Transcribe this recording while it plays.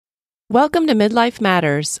Welcome to Midlife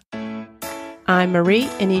Matters. I'm Marie,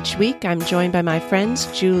 and each week I'm joined by my friends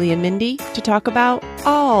Julie and Mindy to talk about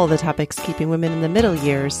all the topics keeping women in the middle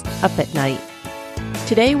years up at night.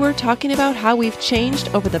 Today we're talking about how we've changed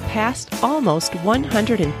over the past almost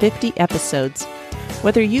 150 episodes.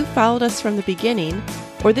 Whether you followed us from the beginning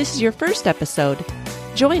or this is your first episode,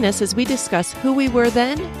 join us as we discuss who we were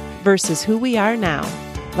then versus who we are now.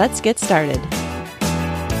 Let's get started.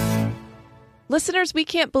 Listeners, we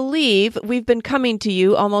can't believe we've been coming to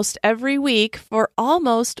you almost every week for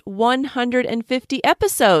almost 150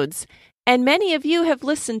 episodes, and many of you have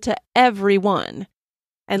listened to every one.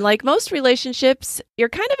 And like most relationships, you're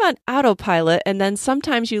kind of on autopilot, and then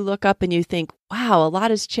sometimes you look up and you think, wow, a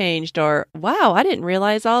lot has changed, or wow, I didn't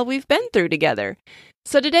realize all we've been through together.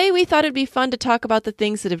 So today we thought it'd be fun to talk about the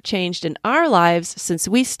things that have changed in our lives since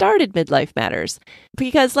we started Midlife Matters.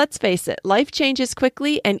 Because let's face it, life changes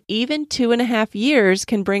quickly, and even 2.5 years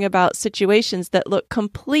can bring about situations that look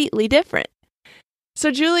completely different. So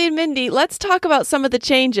Julie and Mindy, let's talk about some of the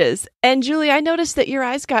changes. And Julie, I noticed that your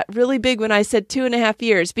eyes got really big when I said 2.5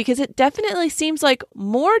 years, because it definitely seems like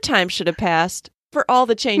more time should have passed for all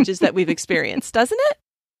the changes that we've experienced, doesn't it?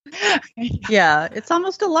 Yeah, it's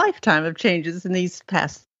almost a lifetime of changes in these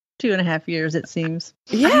past 2.5 years, it seems.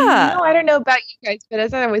 Yeah. I don't know about you guys, but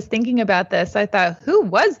as I was thinking about this, I thought, who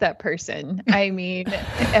was that person? I mean,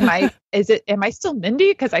 am I still Mindy?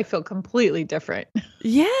 Because I feel completely different.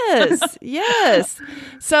 Yes, yes.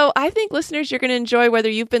 So I think listeners, you're going to enjoy whether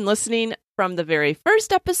you've been listening from the very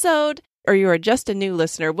first episode or you are just a new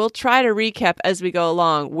listener. We'll try to recap as we go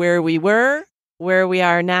along where we were, where we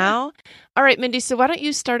are now. All right, Mindy, so why don't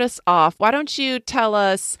you start us off? Why don't you tell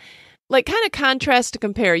us, like, kind of contrast to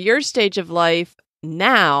compare your stage of life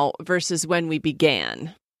now versus when we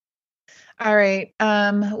began? All right.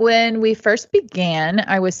 When we first began,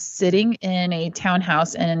 I was sitting in a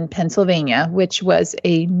townhouse in Pennsylvania, which was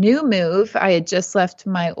a new move. I had just left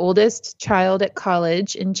my oldest child at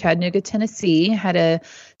college in Chattanooga, Tennessee. Had a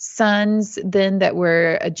sons then that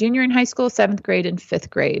were a junior in high school, 7th grade and 5th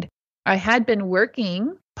grade. I had been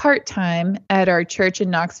working part-time at our church in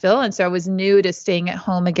Knoxville, and so I was new to staying at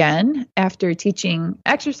home again after teaching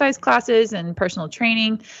exercise classes and personal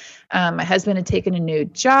training. My husband had taken a new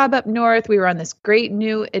job up north. We were on this great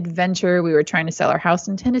new adventure. We were trying to sell our house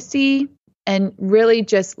in Tennessee and really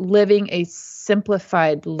just living a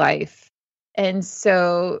simplified life. And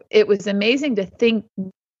so it was amazing to think,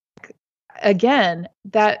 again,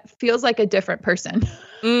 that feels like a different person.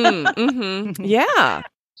 Yeah.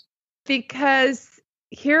 Because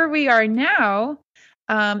here we are now.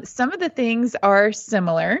 Some of the things are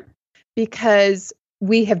similar because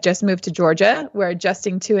we have just moved to Georgia. We're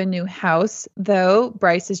adjusting to a new house, though.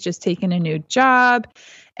 Bryce has just taken a new job,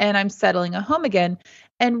 and I'm settling a home again.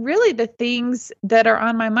 And really the things that are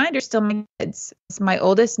on my mind are still my kids. My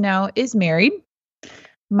oldest now is married.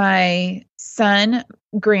 My son,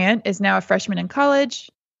 Grant, is now a freshman in college.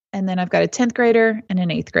 And then I've got a 10th grader and an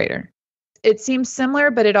 8th grader. It seems similar,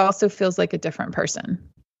 but it also feels like a different person.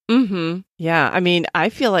 Mm-hmm. Yeah. I mean, I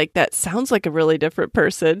feel like that sounds like a really different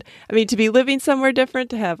person. I mean, to be living somewhere different,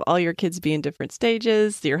 to have all your kids be in different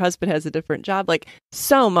stages, your husband has a different job, like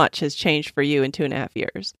so much has changed for you in 2.5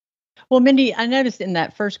 years. Well, Mindy, I noticed in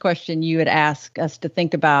that first question you had asked us to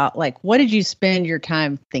think about, like, what did you spend your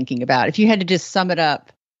time thinking about? If you had to just sum it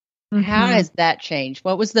up, how has that changed?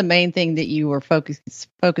 What was the main thing that you were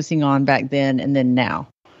focusing on back then and then now?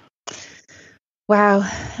 Wow.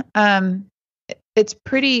 It's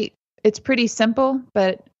pretty simple,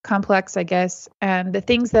 but complex, I guess. The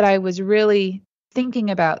things that I was really thinking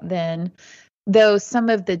about then, though some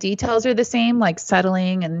of the details are the same, like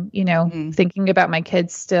settling and, thinking about my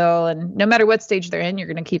kids still. And no matter what stage they're in, you're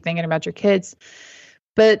going to keep thinking about your kids.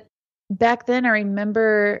 But back then, I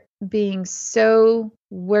remember being so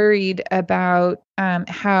worried about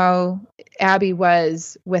how Abby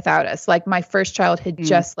was without us. Like my first child had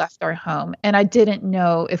just left our home, and I didn't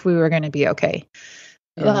know if we were going to be okay.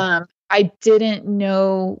 Yeah. I didn't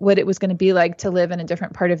know what it was going to be like to live in a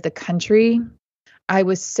different part of the country. I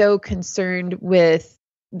was so concerned with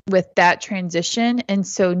that transition. And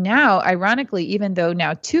so now, ironically, even though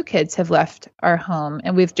now 2 kids have left our home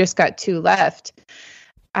and we've just got 2 left,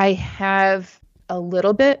 I have a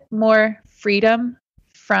little bit more freedom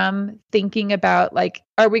from thinking about, like,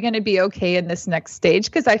 are we going to be okay in this next stage?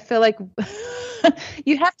 Because I feel like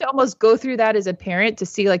you have to almost go through that as a parent to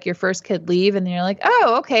see, like, your first kid leave, and then you're like,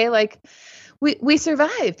 oh, okay, like we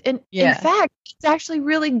survived. And in fact, it's actually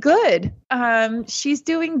really good. She's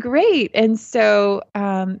doing great. And so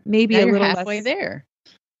maybe now a you're little halfway less there.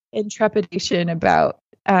 in trepidation about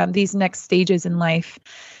these next stages in life.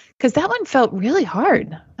 because that one felt really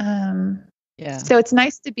hard. Yeah. So it's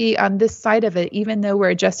nice to be on this side of it, even though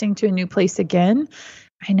we're adjusting to a new place again.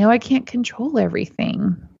 I know I can't control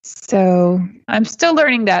everything. So I'm still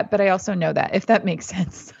learning that, but I also know that, if that makes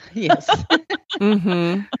sense. Yes.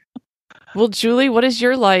 Mm-hmm. Well, Julie, what is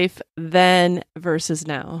your life then versus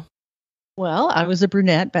now? Well, I was a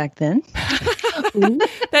brunette back then.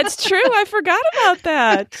 That's true. I forgot about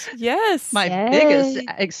that. Yes. My biggest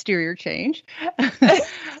exterior change.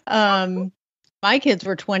 My kids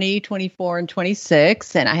were 20, 24, and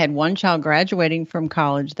 26, and I had one child graduating from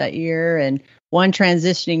college that year and one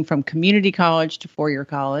transitioning from community college to four-year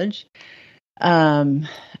college.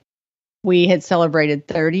 We had celebrated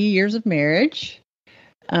 30 years of marriage.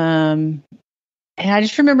 And I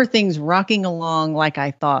just remember things rocking along like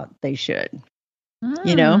I thought they should,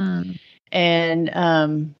 you know?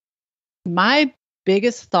 And my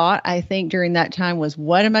biggest thought, I think, during that time was,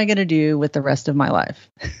 what am I going to do with the rest of my life?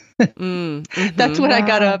 That's what I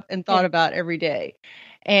got up and thought about every day.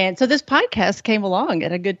 And so this podcast came along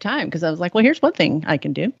at a good time because I was like, well, here's one thing I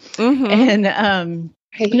can do. And,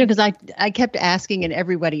 because I kept asking, and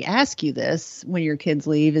everybody asks you this when your kids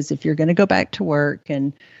leave, is if you're going to go back to work.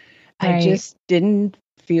 And I just didn't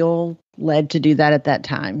feel led to do that at that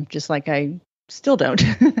time, just like I still don't.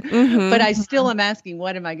 But I still am asking,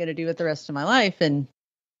 what am I going to do with the rest of my life? And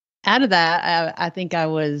out of that, I think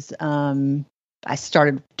I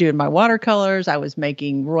started doing my watercolors. I was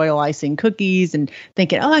making royal icing cookies and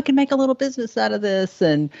thinking, oh, I can make a little business out of this.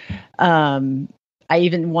 And I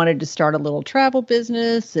even wanted to start a little travel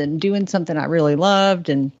business and doing something I really loved.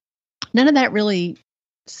 And none of that really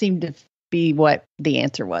seemed to be what the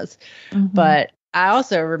answer was. But I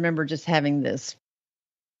also remember just having this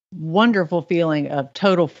wonderful feeling of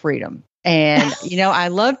total freedom. And, I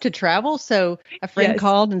love to travel. So a friend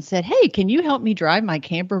called and said, hey, can you help me drive my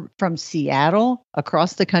camper from Seattle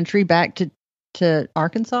across the country back to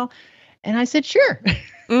Arkansas? And I said, sure.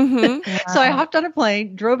 So I hopped on a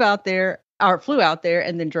plane, drove out there, or flew out there,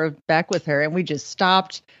 and then drove back with her. And we just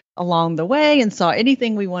stopped along the way and saw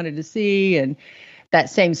anything we wanted to see. And that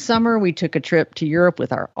same summer, we took a trip to Europe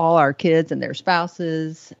with all our kids and their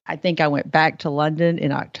spouses. I think I went back to London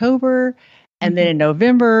in October. And then in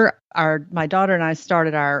November, my daughter and I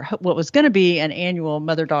started what was going to be an annual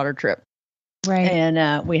mother-daughter trip. Right.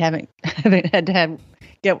 And we haven't had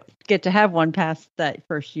to get to have one past that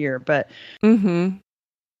first year. But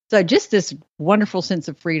so just this wonderful sense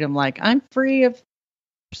of freedom, like I'm free of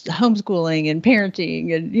homeschooling and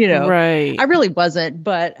parenting and, right. I really wasn't,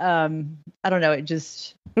 but I don't know. It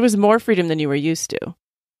was more freedom than you were used to.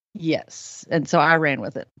 Yes. And so I ran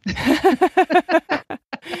with it.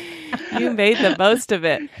 You made the most of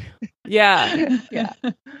it. Yeah. Yeah.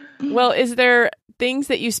 Well, is there things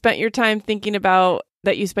that you spend your time thinking about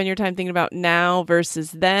now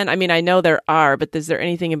versus then? I mean, I know there are, but is there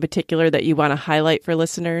anything in particular that you want to highlight for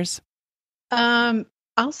listeners?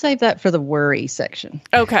 I'll save that for the worry section.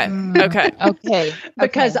 Okay. Okay.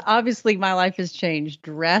 Because obviously my life has changed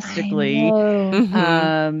drastically.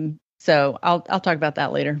 So I'll talk about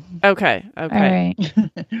that later. Okay. All right.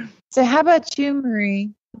 So how about you,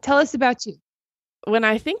 Marie? Tell us about you. When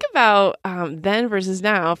I think about then versus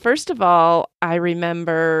now, first of all, I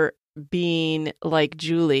remember being like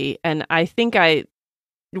Julie, and I think I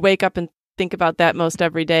wake up and think about that most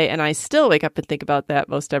every day, and I still wake up and think about that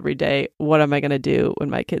most every day. What am I going to do when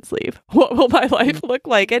my kids leave? What will my life look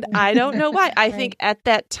like? And I don't know why. I think at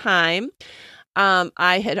that time,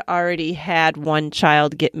 I had already had one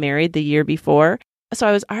child get married the year before. So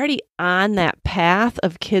I was already on that path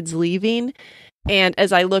of kids leaving. And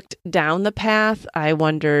as I looked down the path, I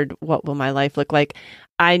wondered, what will my life look like?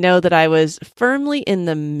 I know that I was firmly in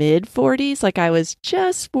the mid 40s, like I was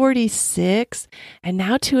just 46. And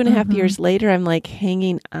now 2.5 years later, I'm like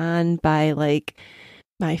hanging on by like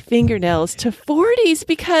my fingernails to 40s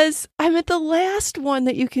because I'm at the last one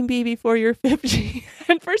that you can be before you're 50.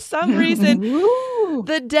 And for some reason,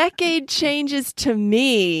 the decade changes to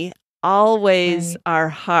me always are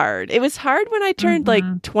hard. It was hard when I turned like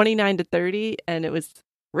 29 to 30, and it was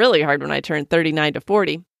really hard when I turned 39 to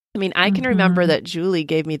 40. I mean, I can remember that Julie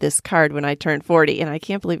gave me this card when I turned 40, and I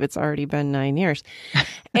can't believe it's already been 9 years.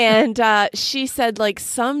 And she said, like,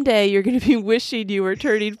 someday you're going to be wishing you were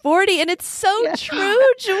turning 40. And it's so true,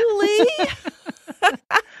 Julie.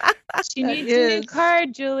 She needs a new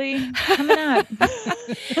card, Julie. Coming up.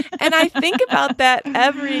 And I think about that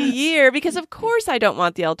every year because, of course, I don't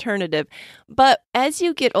want the alternative. But as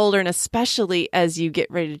you get older, and especially as you get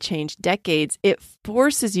ready to change decades, it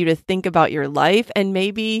forces you to think about your life and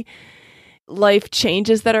maybe life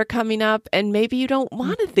changes that are coming up. And maybe you don't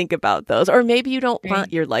want to think about those, or maybe you don't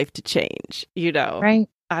want your life to change, Right.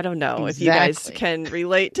 I don't know if you guys Exactly. can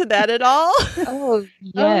relate to that at all. Oh, Oh,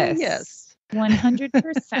 yes. yes.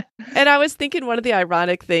 100%. And I was thinking one of the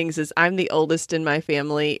ironic things is I'm the oldest in my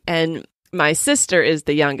family, and my sister is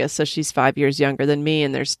the youngest. So she's 5 years younger than me,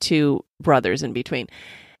 and there's 2 brothers in between.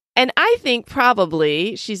 And I think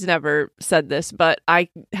probably, she's never said this, but I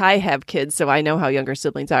have kids, so I know how younger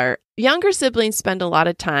siblings are. Younger siblings spend a lot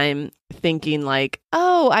of time thinking like,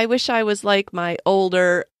 oh, I wish I was like my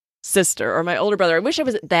older sister or my older brother. I wish I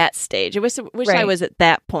was at that stage. I wish I Right. was at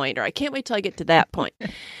that point, or I can't wait till I get to that point.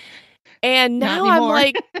 And Not now I'm anymore.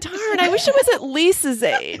 like, darn, I wish I was at Lisa's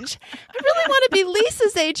age. I really want to be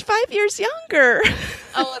Lisa's age, 5 years younger.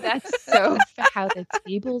 Oh, that's so how the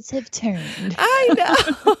tables have turned. I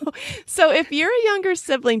know. So if you're a younger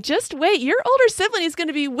sibling, just wait. Your older sibling is going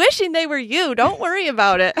to be wishing they were you. Don't worry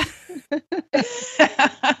about it.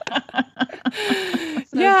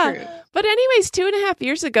 So true. But anyways, 2.5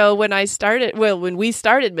 years ago when we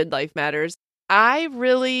started Midlife Matters, I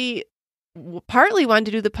really partly wanted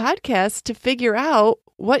to do the podcast to figure out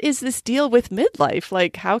what is this deal with midlife?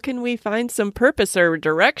 Like, how can we find some purpose or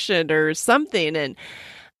direction or something? And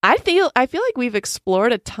I feel like we've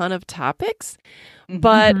explored a ton of topics,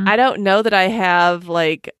 but Mhm. I don't know that I have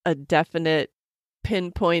like a definite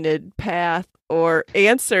pinpointed path or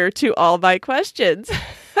answer to all my questions.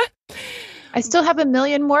 I still have a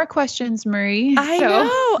million more questions, Marie.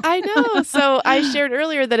 I know. So I shared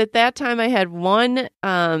earlier that at that time I had 1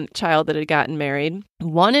 child that had gotten married,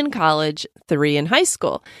 1 in college, 3 in high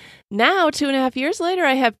school. Now, 2.5 years later,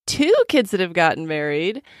 I have 2 kids that have gotten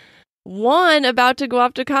married, 1 about to go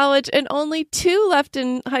off to college, and only 2 left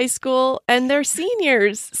in high school, and they're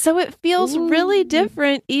seniors. So it feels really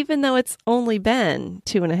different, even though it's only been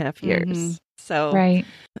 2.5 years. Mhm. So Right.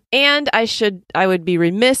 And I would be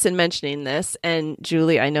remiss in mentioning this, and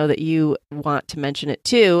Julie, I know that you want to mention it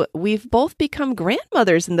too. We've both become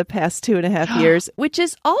grandmothers in the past 2.5 years, which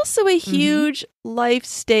is also a huge life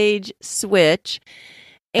stage switch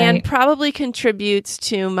and Right. probably contributes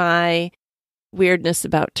to my weirdness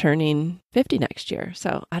about turning 50 next year.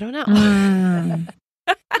 So I don't know.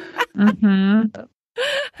 Mm-hmm.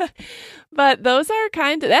 But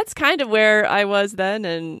that's kind of where I was then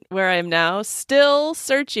and where I am now, still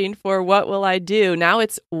searching for what will I do. Now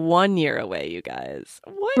it's 1 year away, you guys.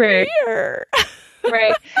 1 Right. year.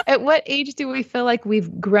 Right. At what age do we feel like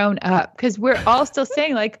we've grown up? Because we're all still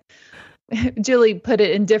saying, like, Julie put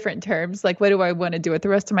it in different terms, like, what do I want to do with the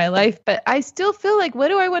rest of my life? But I still feel like, what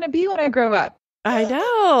do I want to be when I grow up? I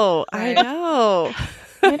know. Right. I know.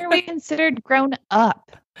 When are we considered grown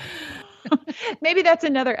up? Maybe that's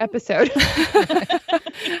another episode.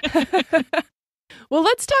 Well,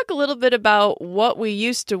 let's talk a little bit about what we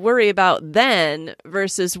used to worry about then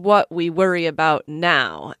versus what we worry about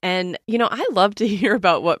now. And, I love to hear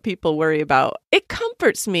about what people worry about. It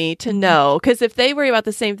comforts me to know, because if they worry about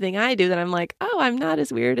the same thing I do, then I'm like, oh, I'm not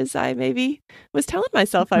as weird as I maybe was telling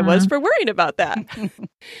myself I was for worrying about that.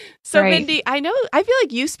 So, Right. Mindy, I feel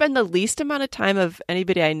like you spend the least amount of time of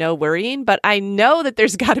anybody I know worrying, but I know that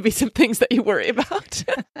there's got to be some things that you worry about.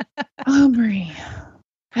 Oh, Marie,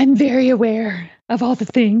 I'm very aware of all the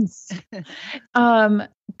things.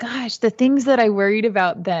 Gosh, the things that I worried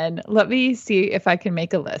about then, let me see if I can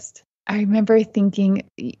make a list. I remember thinking,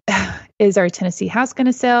 is our Tennessee house going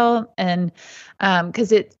to sell? And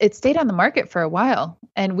because it stayed on the market for a while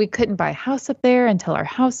and we couldn't buy a house up there until our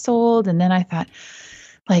house sold. And then I thought,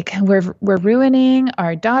 like, we're ruining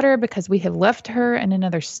our daughter because we have left her in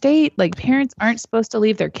another state. Like, parents aren't supposed to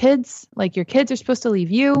leave their kids. Like, your kids are supposed to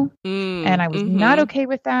leave you. And I was not okay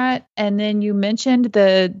with that. And then you mentioned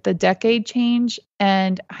the decade change,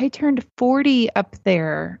 and I turned 40 up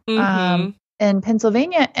there in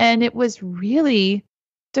Pennsylvania, and it was really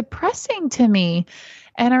depressing to me.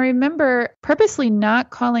 And I remember purposely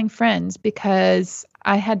not calling friends because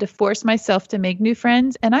I had to force myself to make new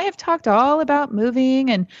friends. And I have talked all about moving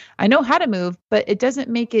and I know how to move, but it doesn't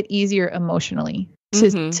make it easier emotionally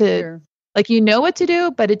to Sure. like, what to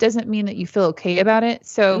do, but it doesn't mean that you feel okay about it.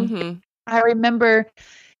 So I remember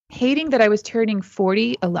hating that I was turning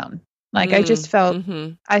 40 alone. Like, I just felt,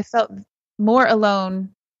 I felt more alone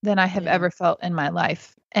than I have ever felt in my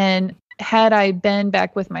life. And had I been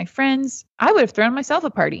back with my friends, I would have thrown myself a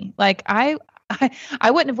party. Like, I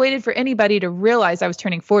wouldn't have waited for anybody to realize I was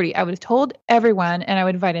turning 40. I would have told everyone, and I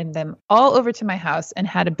would have invited them all over to my house and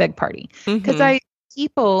had a big party. Because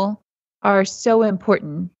people are so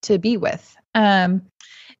important to be with. And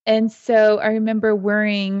so I remember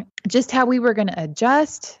worrying just how we were going to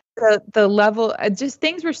adjust the level. Just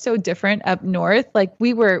things were so different up north. Like,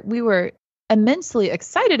 we were immensely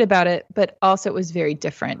excited about it, but also it was very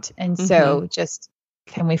different. And so just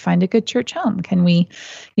Can we find a good church home? Can we,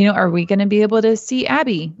 are we going to be able to see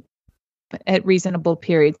Abby at reasonable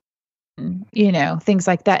periods? Things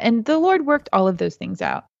like that. And the Lord worked all of those things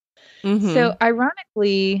out. Mm-hmm. So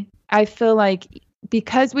ironically, I feel like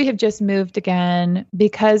because we have just moved again,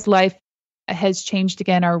 because life has changed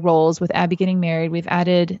again, our roles with Abby getting married, we've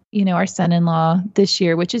added, our son-in-law this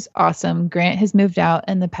year, which is awesome. Grant has moved out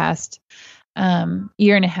in the past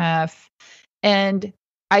year and a half. And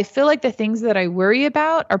I feel like the things that I worry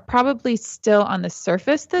about are probably still on the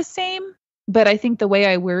surface the same, but I think the way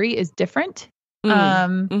I worry is different.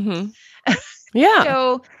 Mm-hmm. Yeah.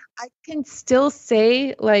 So I can still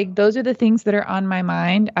say, like, those are the things that are on my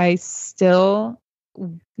mind. I still,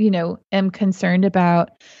 am concerned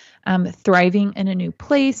about thriving in a new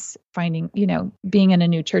place, finding, being in a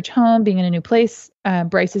new church home, being in a new place,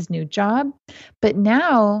 Bryce's new job. But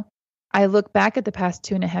now I look back at the past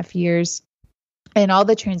 2.5 years and all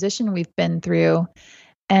the transition we've been through,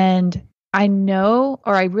 and I know,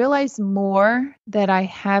 or I realize more that I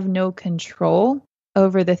have no control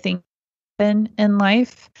over the things in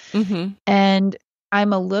life. Mm-hmm. And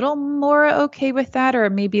I'm a little more okay with that, or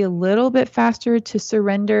maybe a little bit faster to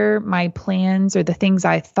surrender my plans or the things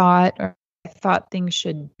I thought things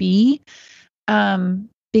should be.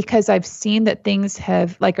 Because I've seen that things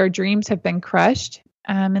have, like, our dreams have been crushed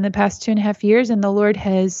in the past 2.5 years, and the Lord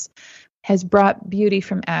has brought beauty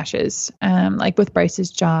from ashes, like with Bryce's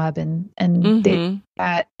job and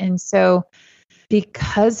that. And so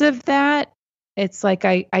because of that, it's like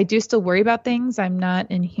I do still worry about things. I'm not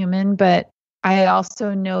inhuman, but I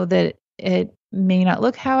also know that it may not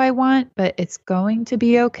look how I want, but it's going to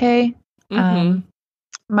be okay. Mm-hmm.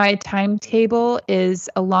 My timetable is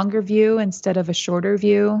a longer view instead of a shorter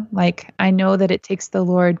view. Like, I know that it takes the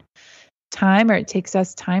Lord time, or it takes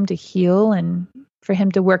us time to heal and for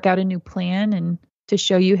him to work out a new plan and to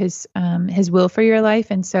show you his will for your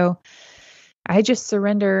life. And so I just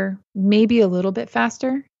surrender maybe a little bit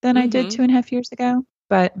faster than I did 2.5 years ago,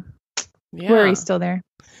 but worry's still there.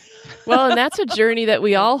 Well, and that's a journey that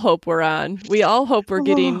we all hope we're on. We all hope we're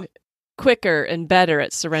getting quicker and better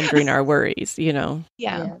at surrendering our worries, Yeah.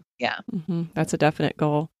 Mm-hmm. That's a definite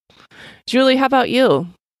goal. Julie, how about you?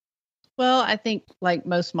 Well, I think like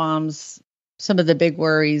most moms, some of the big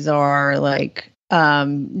worries are like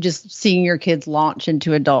just seeing your kids launch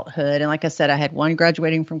into adulthood. And like I said, I had one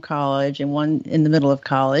graduating from college and one in the middle of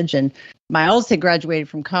college. And my oldest had graduated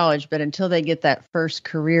from college, but until they get that first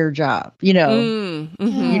career job, you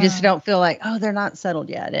just don't feel like, oh, they're not settled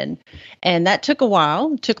yet. And that took a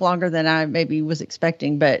while. It took longer than I maybe was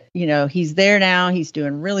expecting. But, he's there now. He's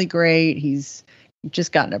doing really great. He's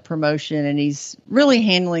just gotten a promotion, and he's really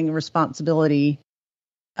handling responsibility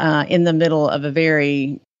in the middle of a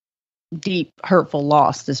very deep, hurtful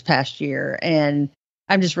loss this past year. And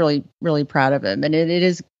I'm just really, really proud of him. And it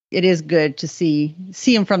is good to see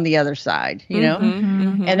him from the other side,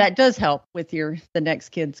 and that does help with the next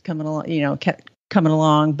kids coming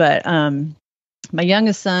along, But my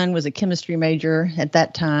youngest son was a chemistry major at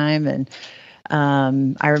that time. And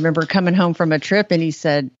I remember coming home from a trip, and he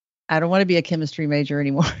said, I don't want to be a chemistry major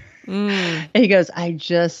anymore. And he goes, I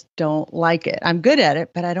just don't like it. I'm good at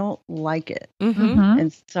it, but I don't like it.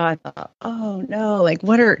 And so I thought, oh no, like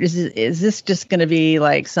is this just going to be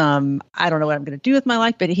like I don't know what I'm going to do with my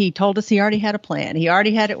life. But he told us he already had a plan. He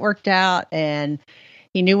already had it worked out, and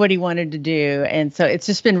he knew what he wanted to do. And so it's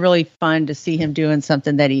just been really fun to see him doing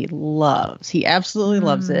something that he loves. He absolutely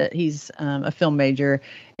loves it. He's a film major,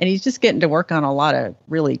 and he's just getting to work on a lot of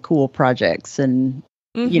really cool projects. And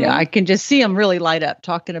I can just see him really light up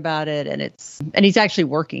talking about it. And he's actually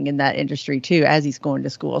working in that industry too, as he's going to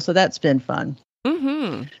school. So that's been fun.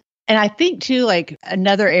 And I think too, like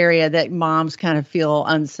another area that moms kind of feel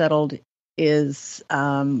unsettled is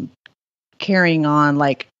carrying on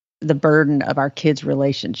like the burden of our kids'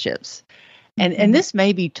 relationships. And this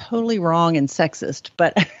may be totally wrong and sexist,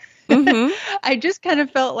 but I just kind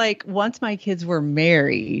of felt like once my kids were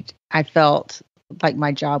married, I felt like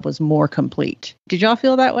my job was more complete. Did y'all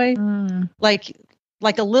feel that way? Like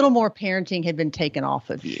a little more parenting had been taken off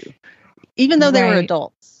of you, even though they were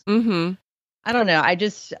adults. I don't know. I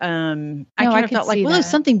just, I kind of felt like, well, if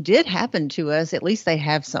something did happen to us, at least they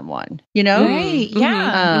have someone, Right.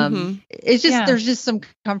 Yeah. It's just, there's just some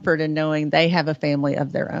comfort in knowing they have a family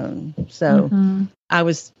of their own. So I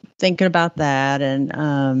was thinking about that,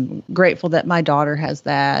 and grateful that my daughter has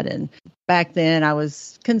that. And back then I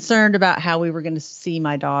was concerned about how we were going to see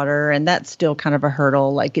my daughter, and that's still kind of a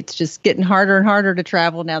hurdle. Like, it's just getting harder and harder to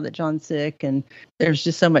travel now that John's sick, and there's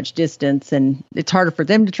just so much distance, and it's harder for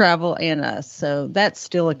them to travel and us. So that's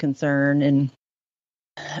still a concern. And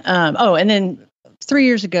and then 3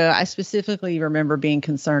 years ago, I specifically remember being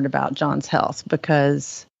concerned about John's health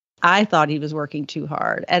because I thought he was working too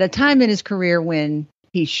hard at a time in his career when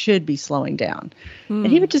he should be slowing down. And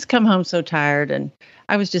he would just come home so tired, and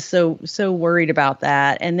I was just so worried about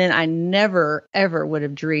that. And then I never, ever would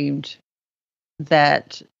have dreamed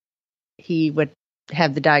that he would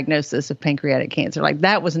have the diagnosis of pancreatic cancer. Like,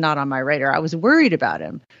 that was not on my radar. I was worried about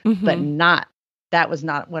him, but that was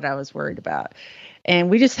not what I was worried about. And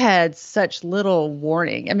we just had such little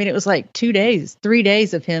warning. I mean, it was like 2 days, 3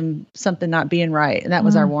 days of him, something not being right. And that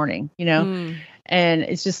was our warning, you know? And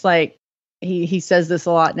it's just like, he says this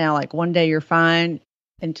a lot now, like, one day you're fine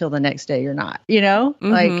until the next day you're not, you know?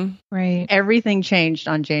 Like, right. Everything changed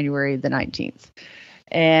on January the 19th.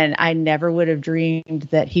 And I never would have dreamed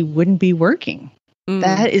that he wouldn't be working.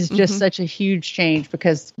 That is just such a huge change,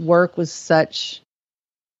 because work was such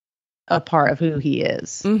a part of who he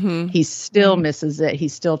is. He still misses it. He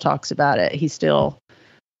still talks about it. He still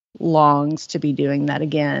longs to be doing that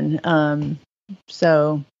again.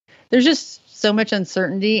 So there's just so much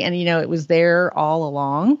uncertainty, and, you know, it was there all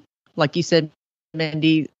along. Like you said,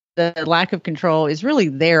 Mindy, the lack of control is really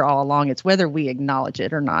there all along. It's whether we acknowledge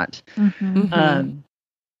it or not.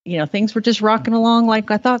 You know, things were just rocking along like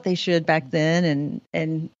I thought they should back then.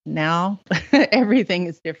 And now everything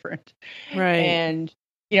is different. Right. And,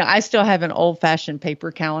 you know, I still have an old fashioned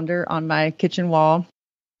paper calendar on my kitchen wall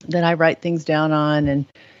that I write things down on. And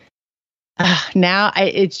now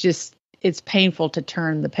it's painful to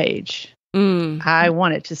turn the page. I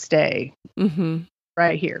want it to stay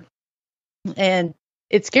right here. And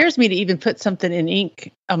it scares me to even put something in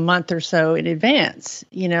ink a month or so in advance.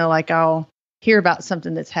 You know, like, I'll hear about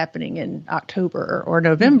something that's happening in October or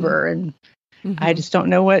November, and I just don't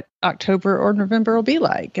know what October or November will be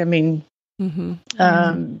like. I mean, so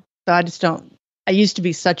I just don't. I used to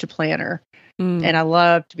be such a planner, and I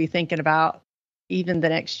love to be thinking about even the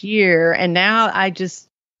next year. And now I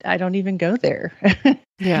don't even go there.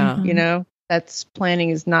 Yeah. You know, that's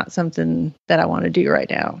planning is not something that I want to do right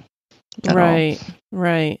now. Right.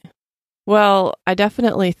 Right. Well, I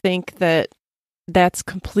definitely think that that's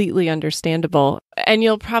completely understandable. And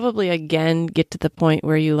you'll probably again get to the point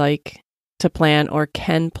where you like to plan or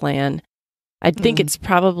can plan. I think it's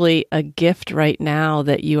probably a gift right now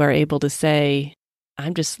that you are able to say,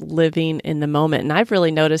 I'm just living in the moment. And I've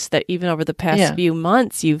really noticed that even over the past few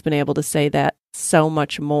months, you've been able to say that so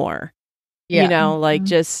much more. You know, like,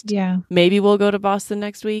 just maybe we'll go to Boston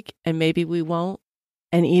next week and maybe we won't.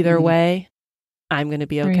 And either way, I'm going to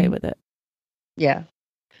be okay with it. Yeah.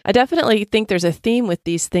 I definitely think there's a theme with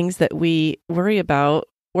these things that we worry about.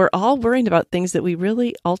 We're all worrying about things that we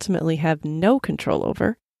really ultimately have no control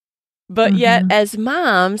over. But yet, as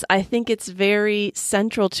moms, I think it's very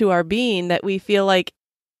central to our being that we feel like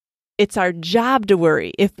it's our job to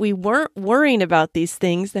worry. If we weren't worrying about these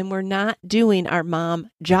things, then we're not doing our mom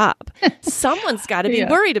job. Someone's got to be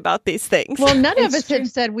worried about these things. Well, none of us have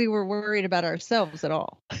said we were worried about ourselves at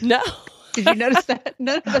all. No. Did you notice that?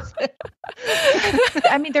 None of us did.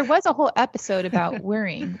 I mean, there was a whole episode about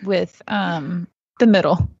worrying with the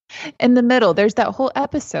middle. In the middle, there's that whole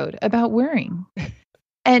episode about worrying.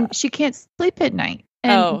 And she can't sleep at night.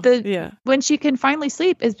 And when she can finally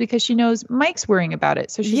sleep is because she knows Mike's worrying about it.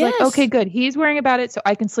 So she's like, okay, good. He's worrying about it, so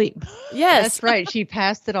I can sleep. Yes. That's right. She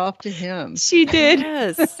passed it off to him. She did.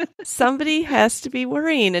 Yes. Somebody has to be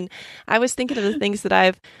worrying. And I was thinking of the things that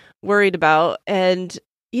I've worried about. And,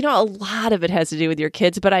 you know, a lot of it has to do with your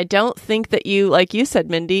kids. But I don't think that you, like you said,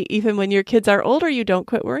 Mindy, even when your kids are older, you don't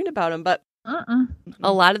quit worrying about them. But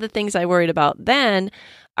a lot of the things I worried about then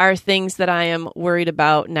are things that I am worried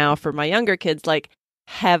about now for my younger kids. Like,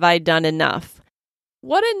 have I done enough?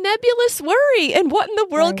 What a nebulous worry. And what in the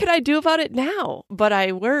world could I do about it now? But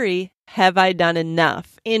I worry, have I done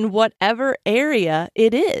enough in whatever area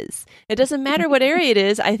it is? It doesn't matter what area it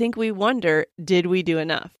is. I think we wonder, did we do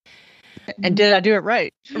enough? And did I do it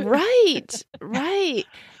right? Right.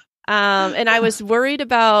 And I was worried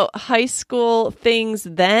about high school things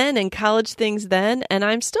then and college things then. And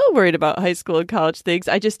I'm still worried about high school and college things.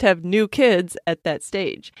 I just have new kids at that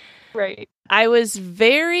stage. Right. I was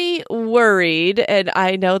very worried, and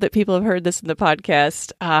I know that people have heard this in the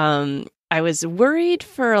podcast. I was worried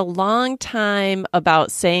for a long time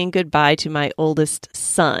about saying goodbye to my oldest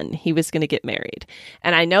son. He was going to get married.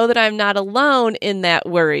 And I know that I'm not alone in that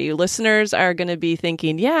worry. Listeners are going to be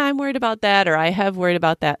thinking, yeah, I'm worried about that, or I have worried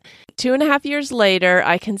about that. 2.5 years later,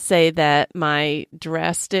 I can say that my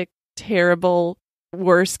drastic, terrible,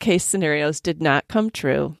 worst case scenarios did not come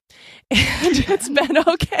true. And it's been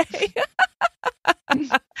okay.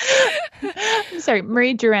 I'm sorry,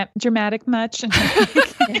 Marie, dramatic much?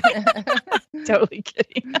 Totally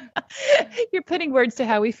kidding. You're putting words to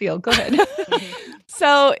how we feel. Go ahead.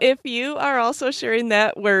 So if you are also sharing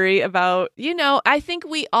that worry about, I think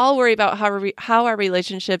we all worry about how our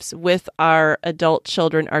relationships with our adult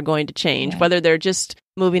children are going to change, whether they're just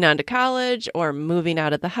moving on to college or moving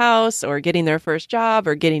out of the house or getting their first job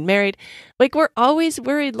or getting married. Like, we're always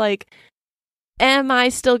worried, like, am I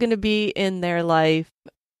still going to be in their life?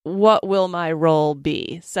 What will my role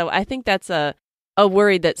be? So I think that's a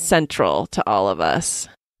worry that's central to all of us.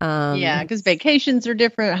 Yeah, because vacations are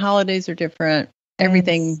different, holidays are different.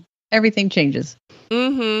 Everything changes.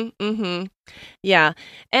 Yeah.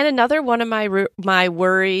 And another one of my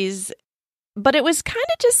worries, but it was kind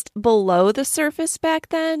of just below the surface back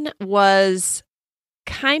then, was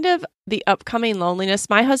kind of the upcoming loneliness.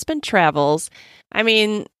 My husband travels. I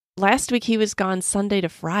mean, last week he was gone Sunday to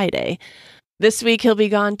Friday. This week he'll be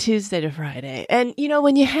gone Tuesday to Friday. And,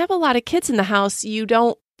 when you have a lot of kids in the house, you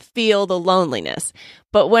don't feel the loneliness.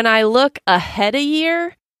 But when I look ahead a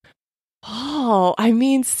year,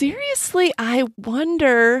 seriously, I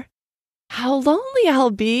wonder how lonely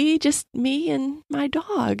I'll be, just me and my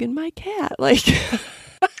dog and my cat. Like,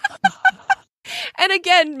 and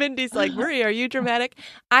again, Mindy's like, Marie, are you dramatic?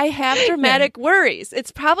 I have dramatic worries.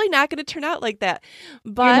 It's probably not going to turn out like that.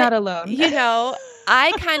 But you're not alone.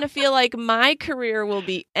 I kind of feel like my career will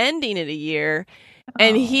be ending in a year.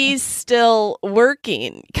 And he's still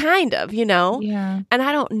working, kind of, Yeah. And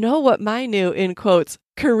I don't know what my new, in quotes,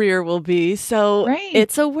 career will be. So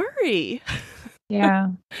It's a worry. Yeah.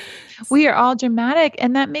 We are all dramatic.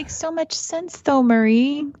 And that makes so much sense, though,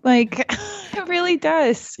 Marie. Like, it really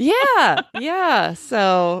does. Yeah. Yeah.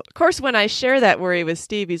 So, of course, when I share that worry with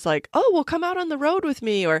Steve, he's like, we'll come out on the road with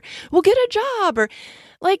me, or we'll get a job, or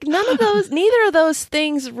like neither of those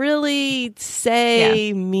things really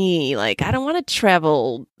say me. Like, I don't want to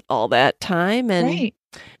travel all that time. And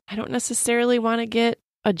I don't necessarily want to get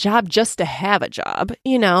a job just to have a job.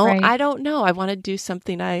 I don't know. I want to do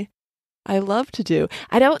something I love to do.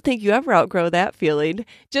 I don't think you ever outgrow that feeling.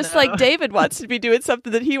 Just like David wants to be doing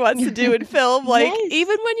something that he wants to do in film. Like,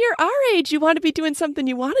 even when you're our age, you want to be doing something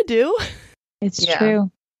you want to do. It's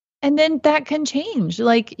true. And then that can change.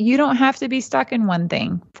 Like, you don't have to be stuck in one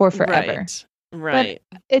thing for forever. Right.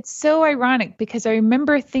 But it's so ironic because I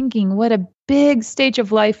remember thinking what a big stage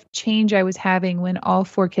of life change I was having when all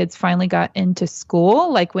 4 kids finally got into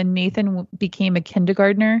school, like when Nathan became a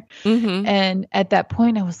kindergartner. And at that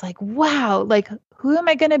point I was like, wow, like, who am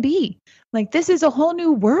I going to be? Like, this is a whole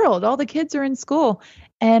new world. All the kids are in school.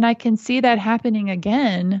 And I can see that happening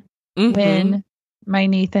again when my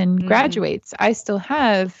Nathan graduates. I still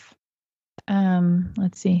have,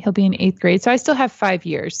 let's see, he'll be in 8th grade. So I still have 5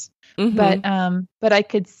 years. But I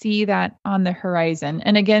could see that on the horizon.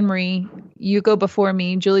 And again, Marie, you go before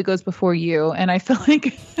me, Julie goes before you. And I feel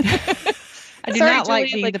like I do not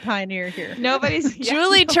like being the pioneer here. Nobody's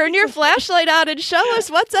Julie, turn your flashlight on and show us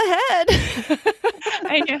what's ahead.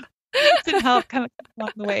 I know. Some help coming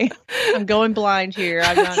along the way. I'm going blind here.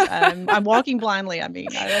 I'm walking blindly. I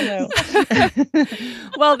don't know.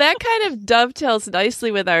 Well, that kind of dovetails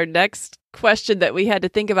nicely with our next question that we had to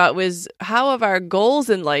think about, was how have our goals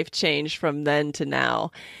in life changed from then to now?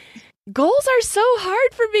 Goals are so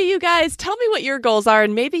hard for me, you guys. Tell me what your goals are,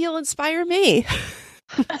 and maybe you'll inspire me.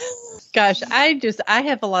 Gosh, I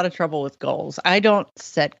have a lot of trouble with goals. I don't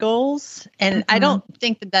set goals, and I don't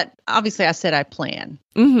think that obviously I said I plan,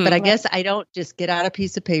 but I guess I don't just get out a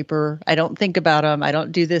piece of paper. I don't think about them. I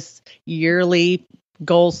don't do this yearly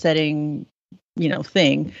goal setting,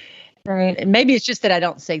 thing. Right. And maybe it's just that I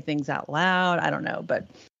don't say things out loud. I don't know. But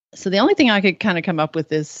so the only thing I could kind of come up with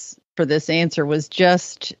for this answer was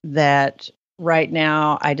just that right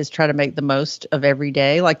now I just try to make the most of every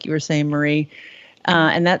day, like you were saying, Marie.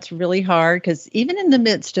 And that's really hard because even in the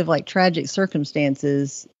midst of like tragic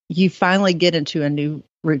circumstances, you finally get into a new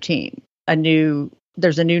routine,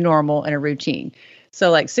 there's a new normal and a routine. So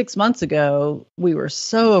like 6 months ago, we were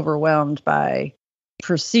so overwhelmed by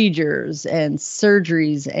procedures and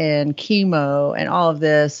surgeries and chemo and all of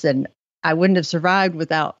this. And I wouldn't have survived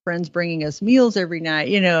without friends bringing us meals every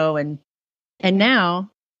night, and now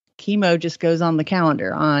chemo just goes on the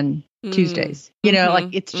calendar on Tuesdays, like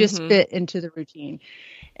it's just fit into the routine.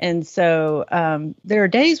 And so there are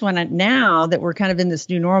days when now that we're kind of in this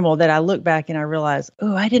new normal that I look back and I realize,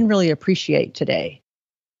 I didn't really appreciate today.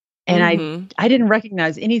 And I didn't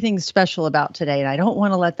recognize anything special about today. And I don't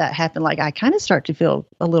want to let that happen. Like I kind of start to feel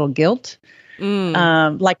a little guilt.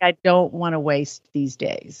 Like I don't want to waste these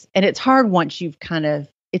days. And it's hard once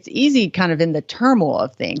it's easy kind of in the turmoil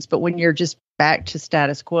of things. But when you're just back to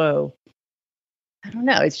status quo, I don't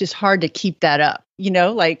know. It's just hard to keep that up.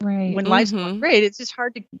 Like Right. when life's going great, it's just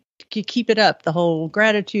hard to keep it up. The whole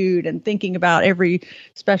gratitude and thinking about every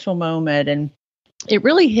special moment. And it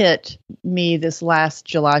really hit me this last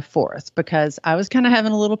July 4th because I was kind of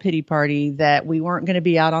having a little pity party that we weren't going to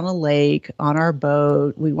be out on a lake on our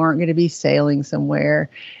boat. We weren't going to be sailing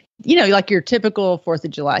somewhere. Like your typical 4th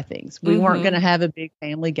of July things. We weren't going to have a big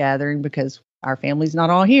family gathering because our family's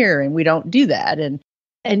not all here and we don't do that.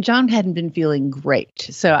 And John hadn't been feeling great.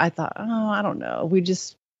 So I thought, I don't know. We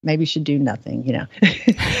just maybe should do nothing,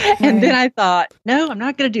 And then I thought, no, I'm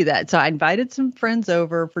not going to do that. So I invited some friends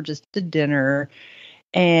over for just a dinner.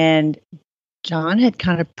 And John had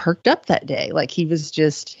kind of perked up that day. Like he was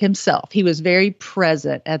just himself. He was very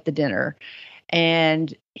present at the dinner.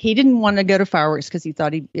 And he didn't want to go to fireworks because he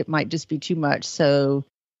thought it might just be too much. So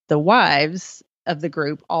the wives of the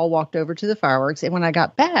group all walked over to the fireworks. And when I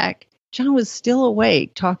got back, John was still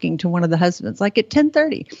awake talking to one of the husbands, like at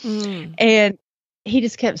 10:30. And he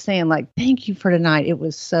just kept saying, like, thank you for tonight. It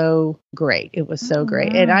was so great. It was so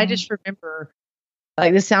great. And I just remember,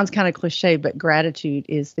 like, this sounds kind of cliche, but gratitude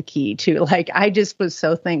is the key to, like, I just was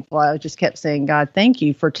so thankful. I just kept saying, God, thank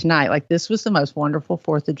you for tonight. Like, this was the most wonderful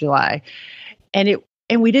 4th of July. And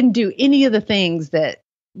we didn't do any of the things that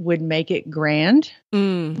would make it grand,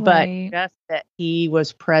 but just that he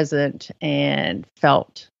was present and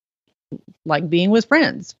felt like being with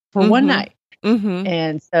friends for one night.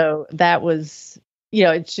 And so that was,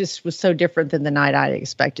 it just was so different than the night I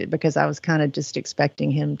expected because I was kind of just expecting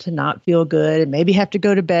him to not feel good and maybe have to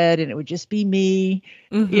go to bed and it would just be me,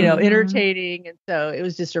 entertaining. And so it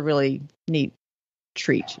was just a really neat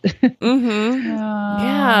treat.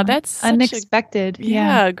 Yeah, that's unexpected.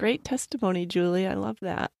 Great testimony, Julie. I love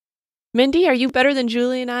that. Mindy, are you better than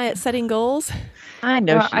Julie and I at setting goals? I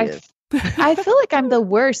know she is. I feel like I'm the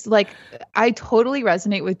worst. Like, I totally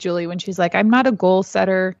resonate with Julie when she's like, I'm not a goal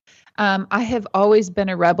setter. I have always been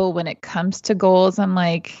a rebel when it comes to goals. I'm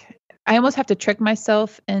like, I almost have to trick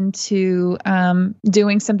myself into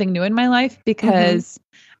doing something new in my life because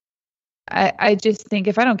I just think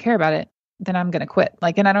if I don't care about it, then I'm going to quit.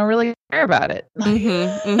 Like, and I don't really care about it.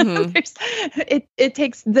 It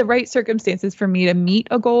takes the right circumstances for me to meet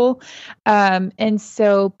a goal. And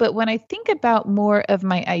so, but when I think about more of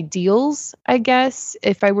my ideals, I guess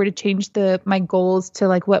if I were to change my goals to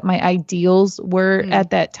like what my ideals were at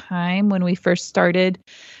that time when we first started,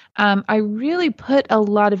 I really put a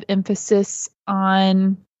lot of emphasis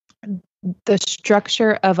on the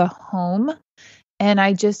structure of a home. And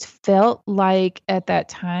I just felt like at that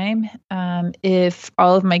time, if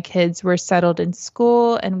all of my kids were settled in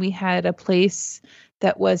school and we had a place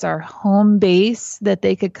that was our home base that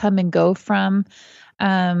they could come and go from,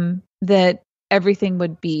 that everything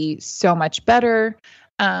would be so much better.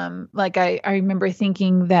 Like I remember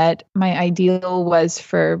thinking that my ideal was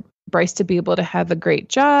for Bryce to be able to have a great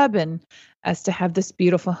job and us to have this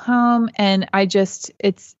beautiful home. And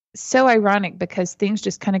it's so ironic because things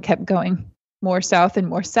just kind of kept going more south and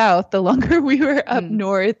more south the longer we were up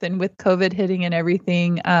north, and with COVID hitting and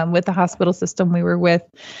everything, with the hospital system we were with,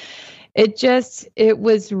 it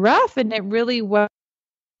was rough. And it really was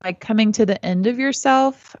like coming to the end of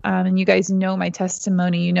yourself. And you guys know my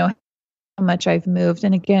testimony, you know how much I've moved.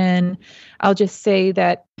 And again, I'll just say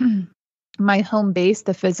that my home base,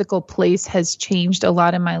 the physical place, has changed a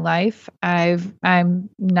lot in my life. I'm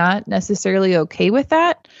not necessarily okay with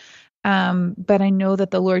that. But I know that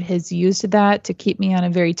the Lord has used that to keep me on a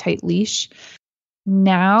very tight leash.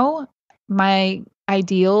 Now, my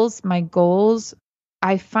ideals, my goals,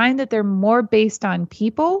 I find that they're more based on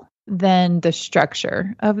people than the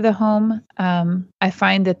structure of the home. I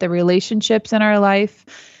find that the relationships in our life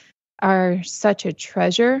are such a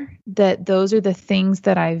treasure that those are the things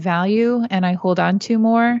that I value and I hold on to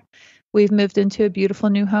more. We've moved into a beautiful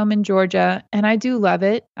new home in Georgia, and I do love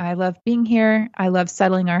it. I love being here. I love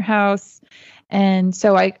settling our house. And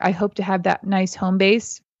so I hope to have that nice home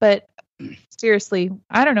base. But seriously,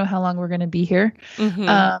 I don't know how long we're going to be here.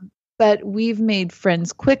 But we've made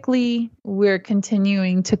friends quickly. We're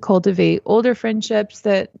continuing to cultivate older friendships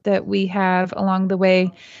that we have along the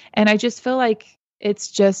way. And I just feel like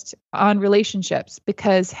it's just on relationships,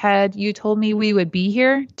 because had you told me we would be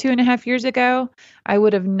here 2.5 years ago, I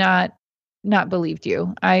would have not believed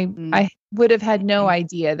you. I would have had no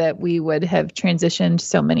idea that we would have transitioned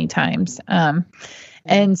so many times.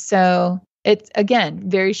 And so it's, again,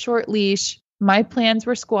 very short leash. My plans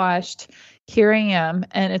were squashed. Here I am,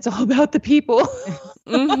 and it's all about the people.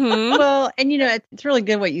 Well, and it's really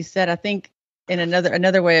good what you said. I think in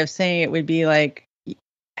another way of saying it would be like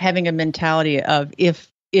having a mentality of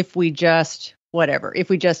if we just whatever, if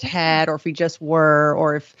we just had, or if we just were,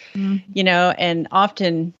 or if, and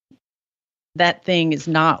often that thing is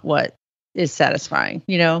not what is satisfying,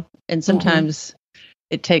 and sometimes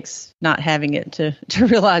it takes not having it to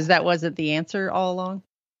realize that wasn't the answer all along.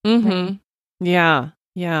 Right. Yeah.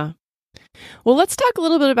 Yeah. Well, let's talk a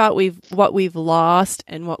little bit about what we've lost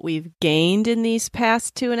and what we've gained in these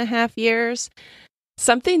past 2.5 years.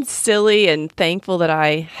 Something silly and thankful that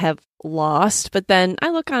I have lost, but then I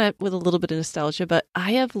look on it with a little bit of nostalgia, but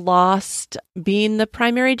I have lost being the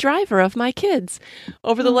primary driver of my kids.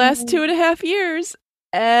 Over the last 2.5 years,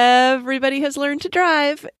 everybody has learned to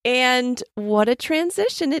drive, and what a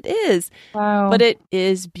transition it is. Wow. But it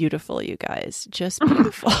is beautiful, you guys. Just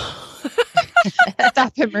beautiful.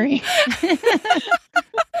 Stop it, Marie.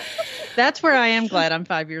 That's where I am glad I'm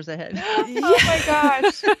 5 years ahead. Oh my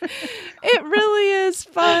gosh. It really is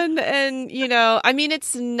fun. And,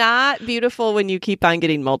 it's not beautiful when you keep on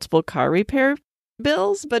getting multiple car repair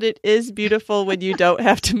bills, but it is beautiful when you don't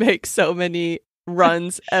have to make so many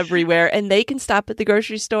runs everywhere, and they can stop at the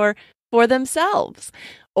grocery store for themselves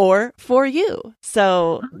or for you.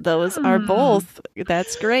 So those are both.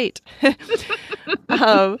 That's great.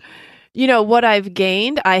 What I've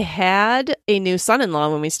gained, I had a new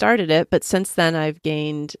son-in-law when we started it, but since then I've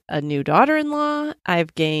gained a new daughter-in-law,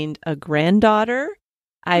 I've gained a granddaughter,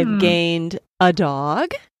 I've gained a dog,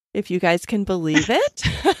 if you guys can believe it.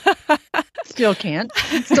 Still can't.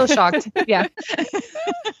 Still shocked. Yeah.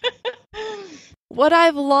 What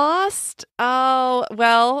I've lost,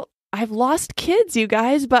 I've lost kids, you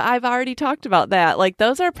guys, but I've already talked about that. Like,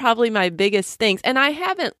 those are probably my biggest things. And I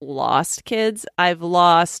haven't lost kids. I've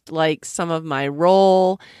lost, some of my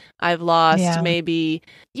role. I've lost maybe,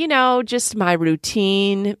 just my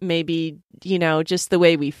routine, maybe, just the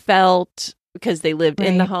way we felt because they lived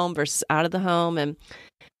in the home versus out of the home. And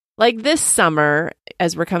this summer,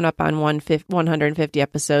 as we're coming up on 150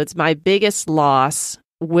 episodes, my biggest loss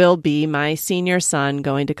will be my senior son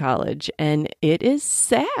going to college. And it is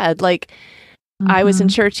sad. I was in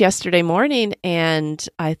church yesterday morning and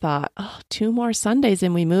I thought, 2 more Sundays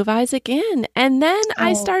and we move Isaac in. And then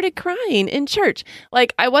I started crying in church.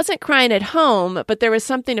 I wasn't crying at home, but there was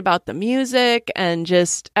something about the music and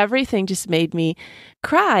just everything just made me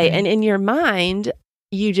cry. And in your mind,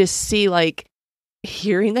 you just see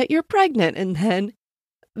hearing that you're pregnant and then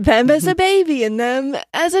them as a baby and them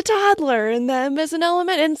as a toddler and them as an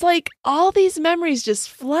element. And it's all these memories just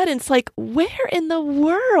flood. And it's where in the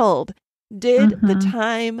world did the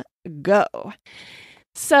time go?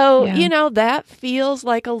 So, that feels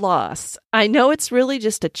like a loss. I know it's really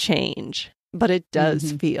just a change, but it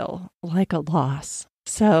does feel like a loss.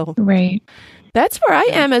 So that's where I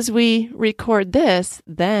am as we record this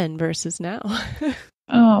then versus now.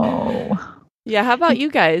 Yeah. How about you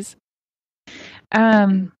guys?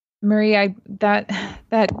 Marie,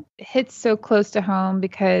 that hits so close to home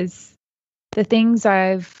because the things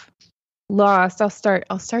I've lost, I'll start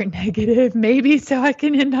negative maybe so I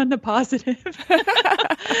can end on the positive.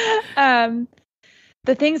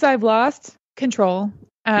 The things I've lost, control,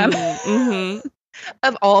 of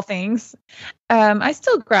all things. I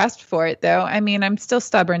still grasp for it though. I mean, I'm still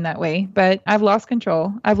stubborn that way, but I've lost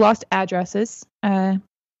control. I've lost addresses.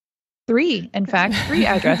 3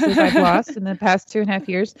 addresses I've lost in the past 2.5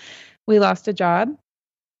 years. We lost a job.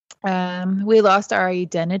 We lost our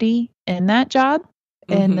identity in that job.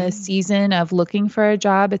 In the season of looking for a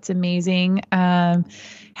job, it's amazing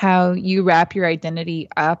how you wrap your identity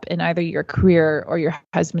up in either your career or your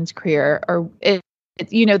husband's career. Or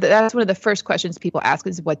that's one of the first questions people ask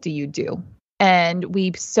is, what do you do? And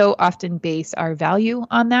we so often base our value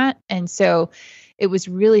on that. And so it was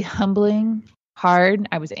really humbling, hard.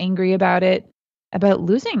 I was angry about it, about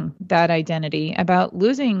losing that identity, about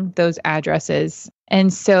losing those addresses.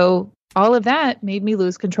 And so all of that made me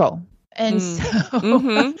lose control. And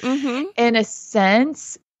so in a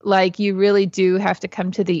sense, you really do have to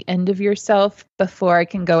come to the end of yourself before I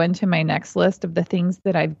can go into my next list of the things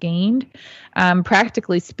that I've gained.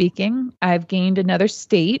 Practically speaking, I've gained another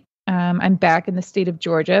state. I'm back in the state of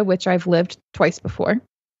Georgia, which I've lived twice before.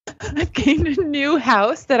 I've gained a new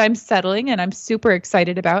house that I'm settling and I'm super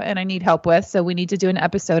excited about and I need help with. So we need to do an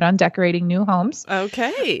episode on decorating new homes.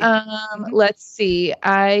 Okay. Let's see.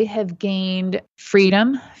 I have gained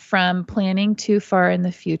freedom from planning too far in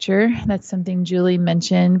the future. That's something Julie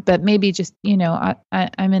mentioned, but maybe just,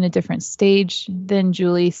 I'm in a different stage than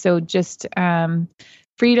Julie. So just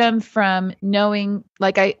freedom from knowing,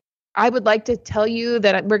 I would like to tell you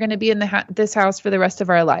that we're going to be in this house for the rest of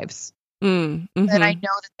our lives. And I know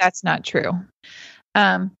that that's not true.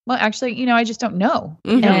 Well, actually, I just don't know.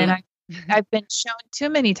 And I've been shown too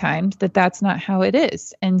many times that that's not how it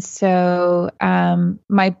is. And so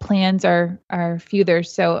my plans are fewer.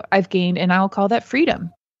 So I've gained, and I'll call that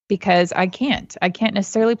freedom, because I can't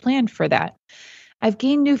necessarily plan for that. I've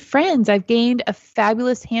gained new friends. I've gained a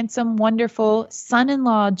fabulous, handsome, wonderful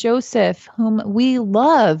son-in-law, Joseph, whom we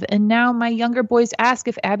love. And now my younger boys ask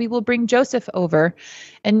if Abby will bring Joseph over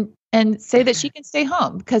and say that she can stay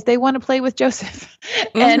home because they want to play with Joseph.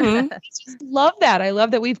 And I just love that. I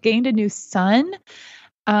love that we've gained a new son.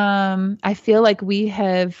 I feel like we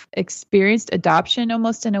have experienced adoption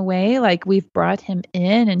almost in a way, like we've brought him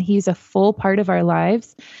in and he's a full part of our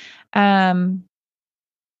lives.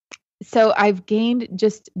 So I've gained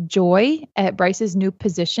just joy at Bryce's new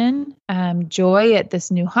position, joy at this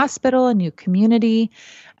new hospital, a new community,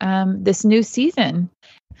 this new season.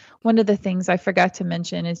 One of the things I forgot to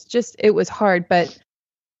mention is just, it was hard, but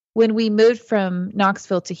when we moved from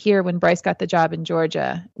Knoxville to here, when Bryce got the job in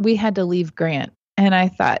Georgia, we had to leave Grant. And I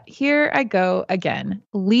thought, here I go again,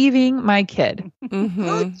 leaving my kid. Who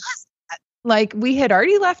does that? Like, we had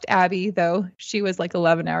already left Abby, though she was like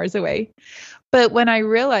 11 hours away. But when I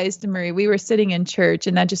realized, Marie, we were sitting in church,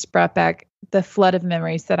 and that just brought back the flood of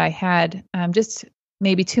memories that I had just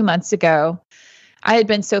maybe 2 months ago. I had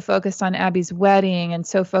been so focused on Abby's wedding and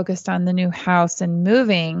so focused on the new house and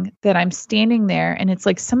moving that I'm standing there, and it's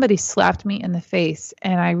like somebody slapped me in the face.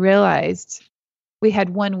 And I realized we had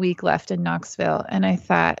 1 week left in Knoxville. And I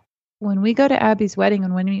thought, when we go to Abby's wedding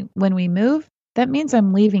and when we move, that means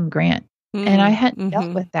I'm leaving Grant. And I hadn't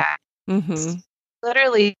dealt with that. So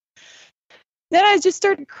literally, then I just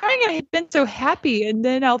started crying. I had been so happy. And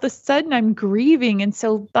then all of a sudden I'm grieving. And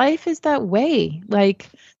so life is that way. Like,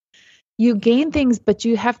 you gain things, but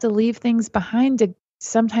you have to leave things behind to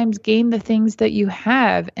sometimes gain the things that you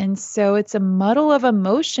have. And so it's a muddle of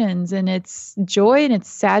emotions, and it's joy, and it's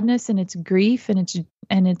sadness, and it's grief, and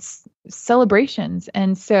it's celebrations.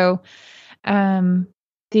 And so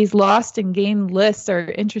these lost and gained lists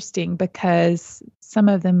are interesting because some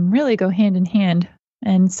of them really go hand in hand,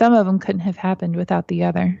 and some of them couldn't have happened without the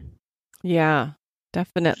other. Yeah,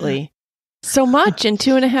 definitely. So much in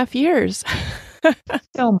 2.5 years.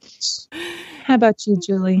 So much. How about you,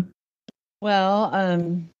 Julie? Well,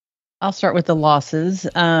 I'll start with the losses.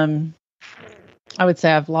 I would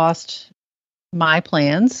say I've lost my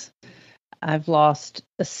plans. I've lost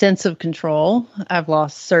a sense of control. I've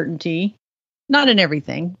lost certainty, not in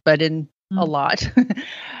everything, but in a lot.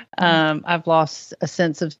 I've lost a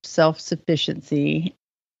sense of self-sufficiency.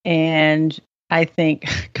 And I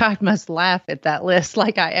think God must laugh at that list,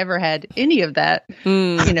 like I ever had any of that,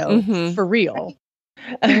 for real.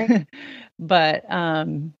 But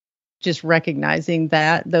just recognizing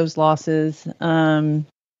those losses,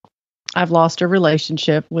 I've lost a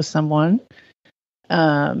relationship with someone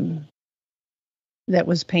that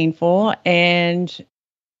was painful,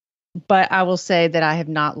 but I will say that I have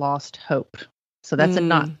not lost hope. So that's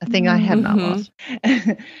a thing I have not lost.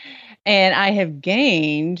 And I have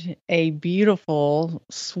gained a beautiful,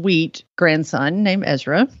 sweet grandson named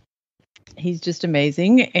Ezra. He's just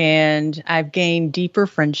amazing. And I've gained deeper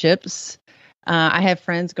friendships. I have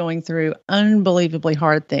friends going through unbelievably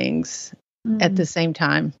hard things at the same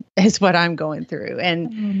time as what I'm going through.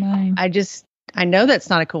 And I know that's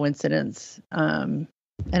not a coincidence. And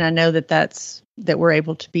I know that we're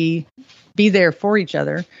able to be there for each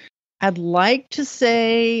other. I'd like to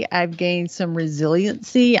say I've gained some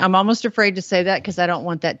resiliency. I'm almost afraid to say that because I don't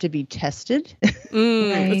want that to be tested.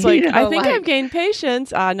 It's like, I think I've gained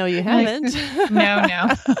patience. No, you haven't.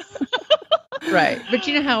 No. Right. But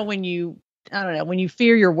you know how when you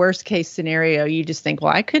fear your worst case scenario, you just think,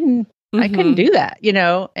 well, I couldn't do that,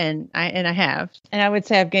 and I have. And I would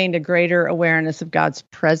say I've gained a greater awareness of God's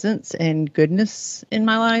presence and goodness in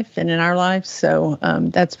my life and in our lives. So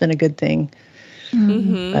that's been a good thing.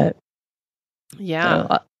 But,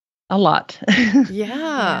 so, a lot.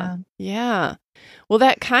 Yeah. Well,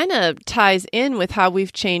 that kind of ties in with how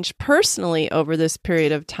we've changed personally over this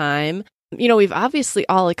period of time. We've obviously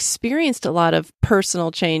all experienced a lot of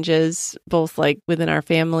personal changes, both like within our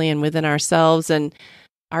family and within ourselves. And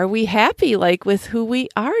are we happy with who we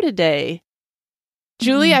are today?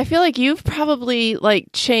 Julie, I feel like you've probably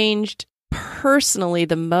changed personally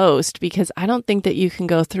the most, because I don't think that you can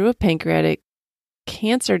go through a pancreatic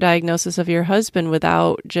cancer diagnosis of your husband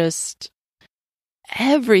without just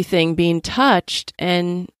everything being touched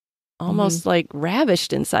and almost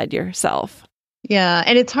ravished inside yourself. Yeah.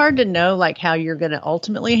 And it's hard to know how you're going to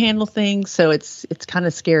ultimately handle things. So it's kind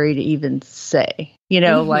of scary to even say,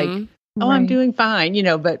 right. I'm doing fine,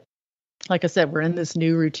 but like I said, we're in this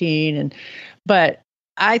new routine. But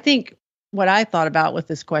I think what I thought about with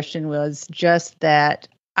this question was just that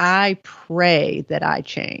I pray that I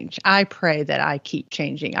change. I pray that I keep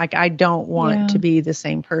changing. I don't want to be the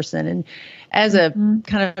same person. And as a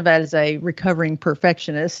kind of as a recovering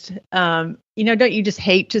perfectionist, don't you just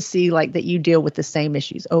hate to see like that you deal with the same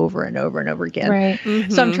issues over and over and over again? Right.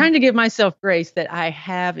 So I'm trying to give myself grace that I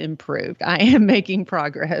have improved. I am making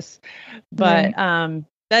progress, but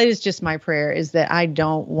that is just my prayer, is that I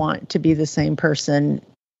don't want to be the same person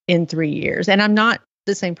in 3 years. And I'm not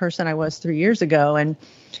the same person I was 3 years ago. And,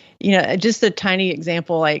 just a tiny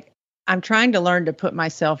example, like I'm trying to learn to put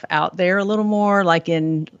myself out there a little more, like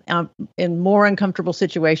in more uncomfortable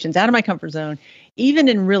situations, out of my comfort zone, even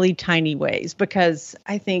in really tiny ways, because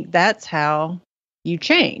I think that's how you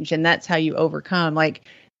change and that's how you overcome. Like,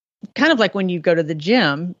 kind of like when you go to the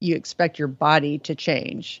gym, you expect your body to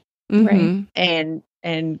change, right,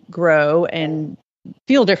 and grow and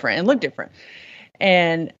feel different and look different.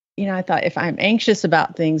 And, I thought, if I'm anxious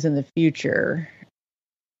about things in the future,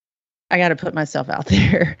 I got to put myself out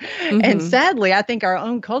there. And sadly, I think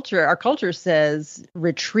our culture says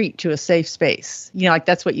retreat to a safe space. Like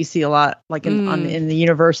that's what you see a lot, like in the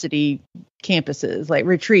university campuses, like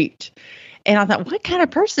retreat. And I thought, what kind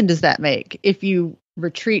of person does that make if you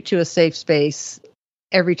retreat to a safe space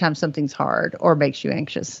every time something's hard or makes you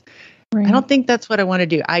anxious? Right. I don't think that's what I want to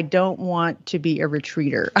do. I don't want to be a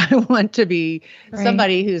retreater. I want to be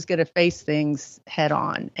somebody who's going to face things head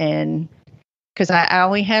on. And because I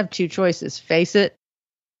only have two choices: face it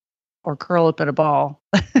or curl up in a ball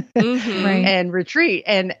and retreat.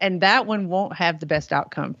 And that one won't have the best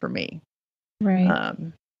outcome for me. Right.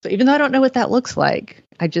 So even though I don't know what that looks like,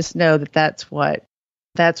 I just know that that's what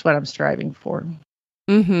I'm striving for.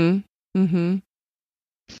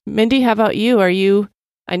 Mindy, how about you?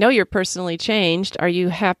 I know you're personally changed. Are you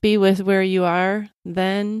happy with where you are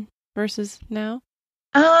then versus now?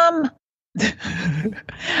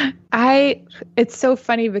 It's so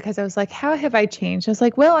funny because I was like, how have I changed? I was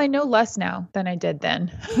like, well, I know less now than I did then.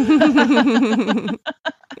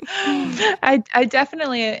 I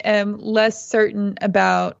definitely am less certain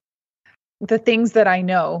about the things that I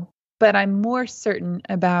know, but I'm more certain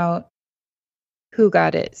about who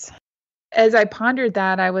God is. As I pondered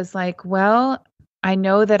that, I was like, well, I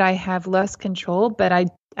know that I have less control, but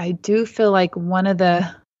I do feel like one of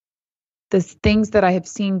the things that I have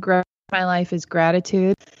seen grow in my life is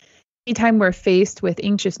gratitude. Anytime we're faced with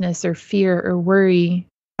anxiousness or fear or worry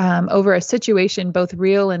over a situation, both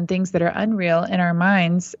real and things that are unreal in our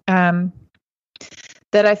minds, that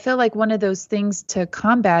I feel like one of those things to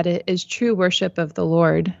combat it is true worship of the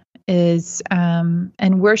Lord.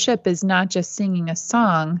 And worship is not just singing a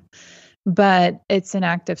song, but it's an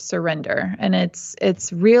act of surrender. And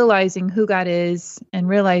it's realizing who God is and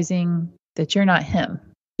realizing that you're not him.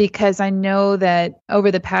 Because I know that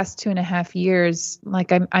over the past 2.5 years,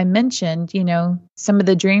 like I mentioned, some of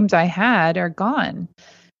the dreams I had are gone,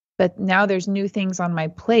 but now there's new things on my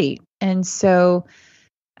plate. And so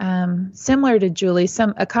similar to Julie,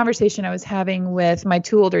 a conversation I was having with my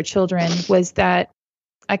 2 older children was that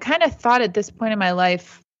I kind of thought at this point in my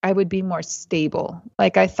life, I would be more stable.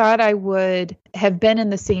 Like I thought I would have been in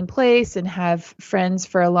the same place and have friends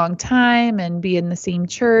for a long time and be in the same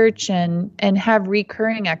church and have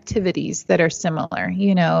recurring activities that are similar,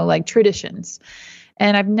 like traditions.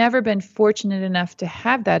 And I've never been fortunate enough to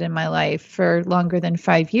have that in my life for longer than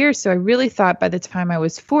 5 years. So I really thought by the time I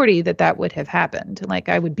was 40 that would have happened. Like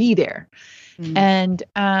I would be there. And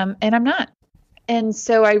I'm not. And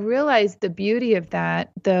so I realized the beauty of that,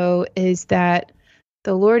 though, is that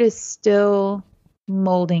the Lord is still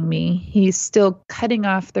molding me. He's still cutting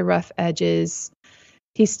off the rough edges.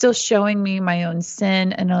 He's still showing me my own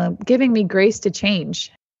sin and giving me grace to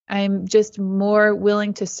change. I'm just more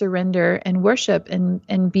willing to surrender and worship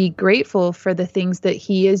and be grateful for the things that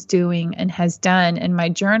he is doing and has done. And my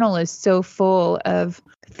journal is so full of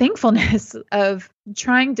thankfulness, of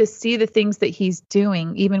trying to see the things that he's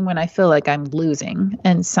doing, even when I feel like I'm losing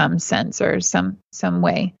in some sense or some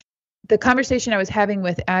way. The conversation I was having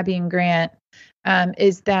with Abby and Grant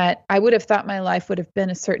is that I would have thought my life would have been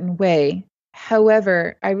a certain way.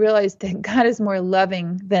 However, I realized that God is more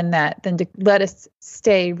loving than that, than to let us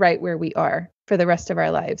stay right where we are for the rest of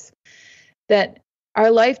our lives. That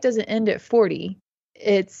our life doesn't end at 40.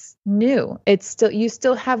 It's new. You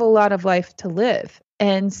still have a lot of life to live.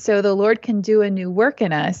 And so the Lord can do a new work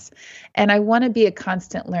in us. And I want to be a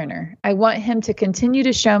constant learner. I want him to continue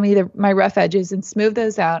to show me my rough edges and smooth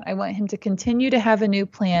those out. I want him to continue to have a new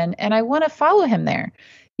plan. And I want to follow him there.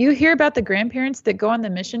 You hear about the grandparents that go on the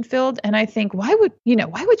mission field. And I think, why would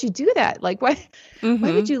you do that? Like, why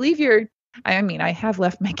would you leave your I mean, I have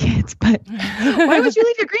left my kids, but why would you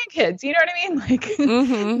leave your grandkids? You know what I mean?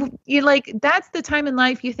 Like, you like, that's the time in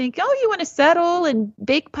life you think, oh, you want to settle and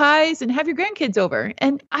bake pies and have your grandkids over.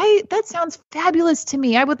 And that sounds fabulous to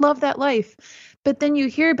me. I would love that life. But then you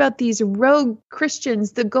hear about these rogue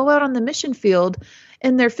Christians that go out on the mission field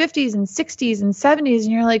in their 50s and 60s and 70s.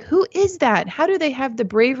 And you're like, who is that? How do they have the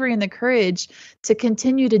bravery and the courage to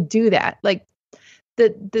continue to do that? Like,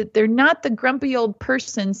 they're not the grumpy old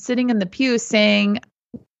person sitting in the pew saying,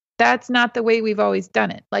 that's not the way we've always done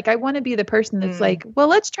it. Like, I want to be the person that's like, well,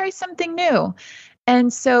 let's try something new.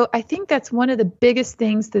 And so I think that's one of the biggest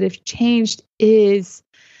things that have changed is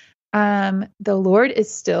the Lord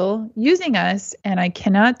is still using us, and I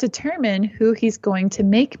cannot determine who he's going to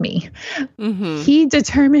make me. He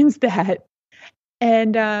determines that.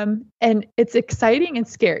 And it's exciting and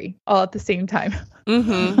scary all at the same time.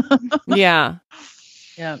 Yeah.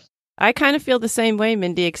 Yeah. I kind of feel the same way,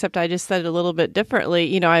 Mindy, except I just said it a little bit differently.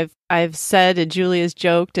 You know, I've said, and Julia's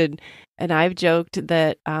joked, and I've joked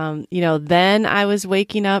that, you know, then I was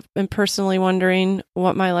waking up and personally wondering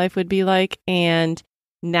what my life would be like. And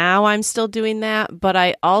now I'm still doing that. But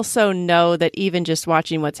I also know that even just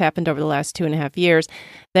watching what's happened over the last 2.5 years,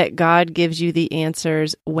 that God gives you the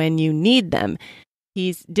answers when you need them.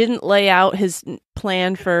 He didn't lay out his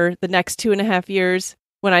plan for the next 2.5 years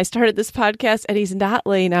when I started this podcast, and he's not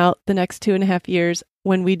laying out the next 2.5 years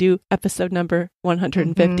when we do episode number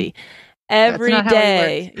 150. Every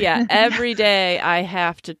day, every day I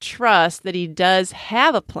have to trust that he does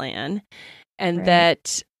have a plan, and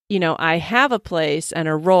that, you know, I have a place and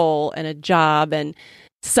a role and a job and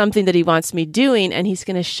something that he wants me doing, and he's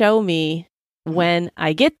going to show me when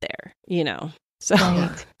I get there, you know. So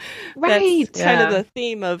that's kind of the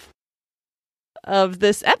theme of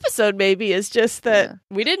this episode, maybe, is just that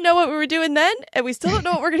we didn't know what we were doing then, and we still don't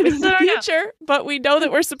know what we're going to do in the future, but we know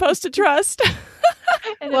that we're supposed to trust.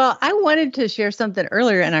 Well, I wanted to share something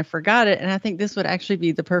earlier and I forgot it, and I think this would actually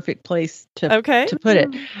be the perfect place to put it.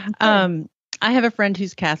 I have a friend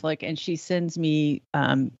who's Catholic, and she sends me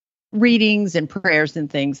readings and prayers and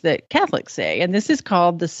things that Catholics say, and this is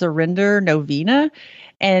called the Surrender Novena.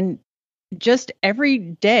 And just every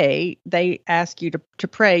day they ask you to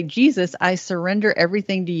pray, Jesus, I surrender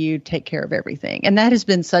everything to you, take care of everything. And that has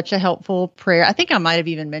been such a helpful prayer. I think I might have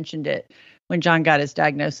even mentioned it when John got his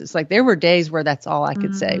diagnosis. Like, there were days where that's all I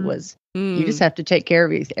could say was, you just have to take care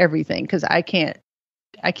of everything, because I can't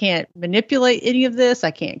manipulate any of this.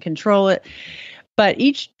 I can't control it. But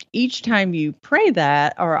each time you pray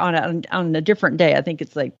that, or on a different day, I think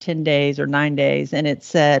it's like 10 days or 9 days, and it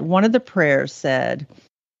said, one of the prayers said,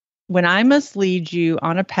 when I must lead you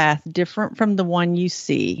on a path different from the one you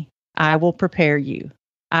see, I will prepare you.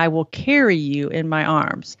 I will carry you in my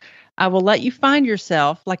arms. I will let you find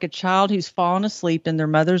yourself like a child who's fallen asleep in their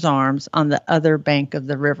mother's arms on the other bank of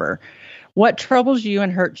the river. What troubles you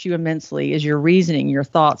and hurts you immensely is your reasoning, your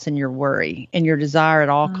thoughts, and your worry, and your desire at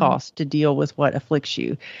all costs to deal with what afflicts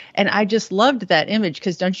you. And I just loved that image,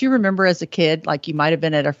 because don't you remember as a kid, like you might have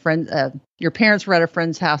been at a friend, your parents were at a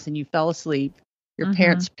friend's house and you fell asleep. Your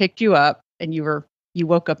parents picked you up, and you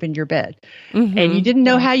woke up in your bed, and you didn't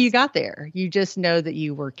know how you got there. You just know that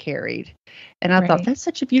you were carried. And I thought, that's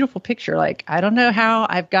such a beautiful picture. Like, I don't know how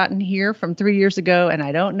I've gotten here from 3 years ago, and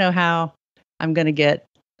I don't know how I'm going to get,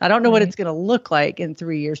 I don't know what it's going to look like in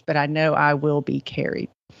 3 years, but I know I will be carried.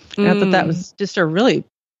 And I thought that was just a really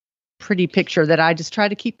pretty picture that I just try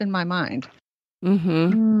to keep in my mind.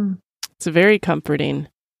 It's very comforting.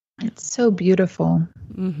 It's so beautiful.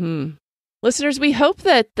 Listeners, we hope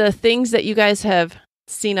that the things that you guys have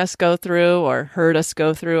seen us go through or heard us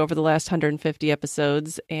go through over the last 150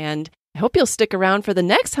 episodes, and I hope you'll stick around for the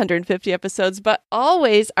next 150 episodes, but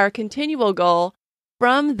always our continual goal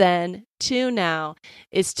from then to now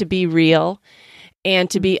is to be real and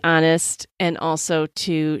to be honest, and also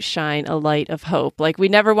to shine a light of hope. Like, we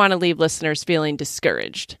never want to leave listeners feeling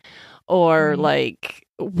discouraged, or like,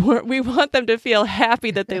 we want them to feel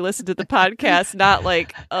happy that they listen to the podcast, not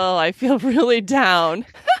like, oh, I feel really down.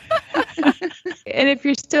 And if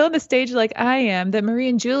you're still in the stage like I am, that Marie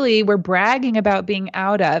and Julie were bragging about being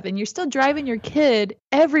out of, and you're still driving your kid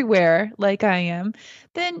everywhere like I am,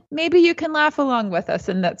 then maybe you can laugh along with us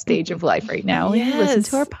in that stage of life right now. Yes. And listen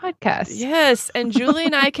to our podcast. Yes. And Julie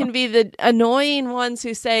and I can be the annoying ones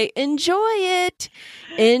who say, enjoy it.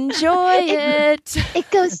 Enjoy it.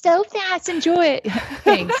 It goes so fast. Enjoy it.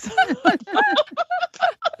 Thanks.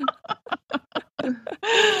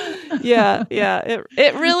 Yeah.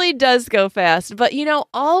 It really does go fast. But, you know,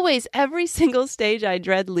 always, every single stage I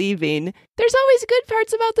dread leaving, there's always good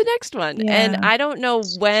parts about the next one. Yeah, and I don't know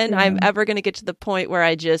when I'm ever going to get to the point where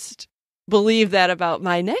I just believe that about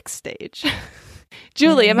my next stage.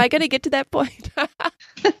 Julie, am I going to get to that point?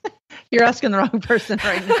 You're asking the wrong person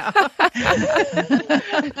right now.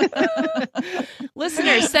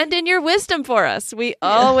 Listeners, send in your wisdom for us. We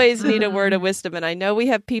always need a word of wisdom. And I know we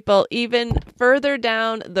have people even further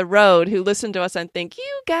down the road who listen to us and think,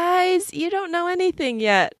 you guys, you don't know anything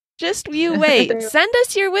yet. Just you wait. Send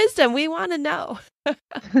us your wisdom. We want to know.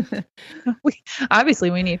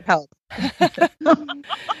 Obviously, we need help.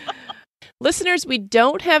 Listeners, we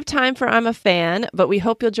don't have time for I'm a Fan, but we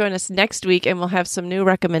hope you'll join us next week and we'll have some new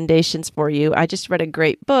recommendations for you. I just read a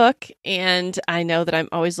great book and I know that I'm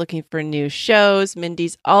always looking for new shows.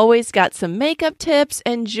 Mindy's always got some makeup tips.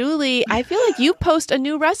 And Julie, I feel like you post a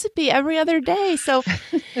new recipe every other day. So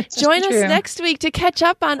join us next week to catch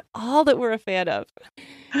up on all that we're a fan of.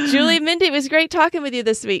 Julie, Mindy, it was great talking with you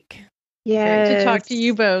this week. Yeah, great to talk to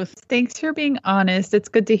you both. Thanks for being honest. It's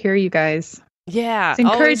good to hear you guys. Yeah, it's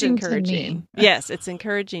encouraging to me. Yes, it's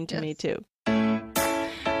encouraging to me too.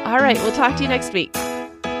 All right, we'll talk to you next week.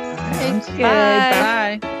 Sounds good.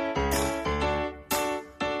 Bye.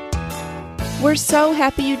 We're so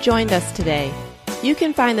happy you joined us today. You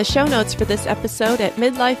can find the show notes for this episode at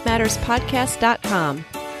midlifematterspodcast.com.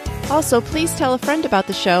 Also, please tell a friend about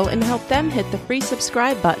the show and help them hit the free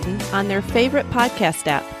subscribe button on their favorite podcast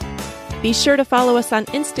app. Be sure to follow us on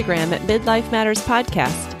Instagram at Midlife Matters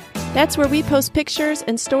Podcast. That's where we post pictures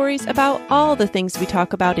and stories about all the things we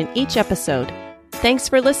talk about in each episode. Thanks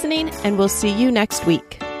for listening, and we'll see you next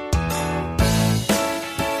week.